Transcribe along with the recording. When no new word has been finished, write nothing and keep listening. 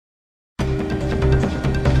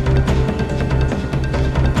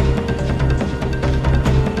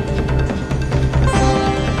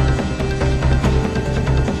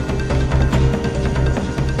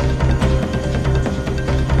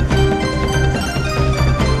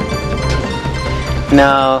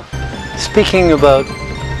Now, speaking about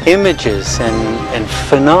images and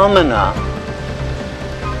phenomena,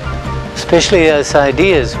 especially as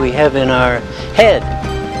ideas we have in our head,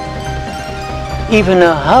 even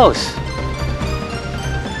a house,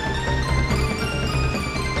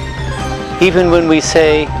 even when we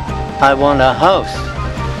say, I want a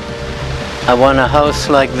house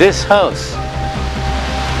like this house,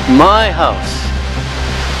 my house,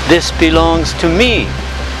 this belongs to me.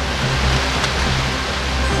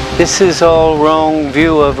 This is all wrong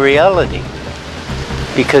view of reality,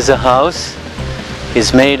 because a house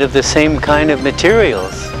is made of the same kind of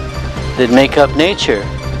materials that make up nature,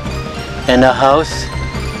 and a house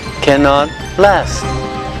cannot last.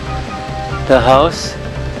 The house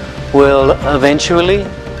will eventually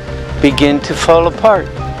begin to fall apart.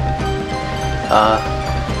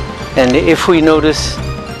 And if we notice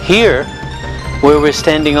here, where we're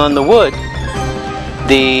standing on the wood,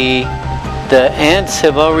 the ants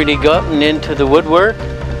have already gotten into the woodwork.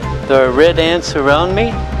 There are red ants around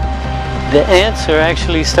me. The ants are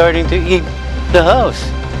actually starting to eat the house.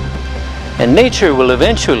 And nature will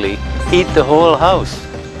eventually eat the whole house.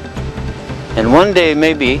 And one day,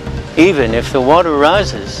 maybe, even if the water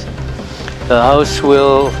rises, the house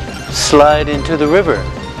will slide into the river.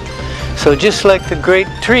 So just like the great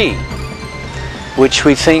tree, which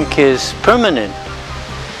we think is permanent,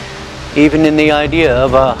 even in the idea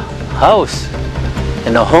of a house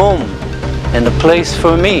and a home and a place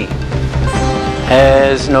for me,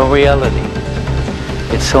 has no reality.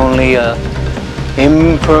 It's only an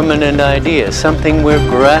impermanent idea, something we're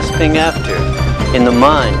grasping after in the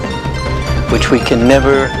mind, which we can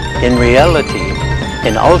never in reality,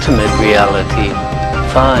 in ultimate reality,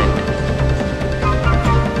 find.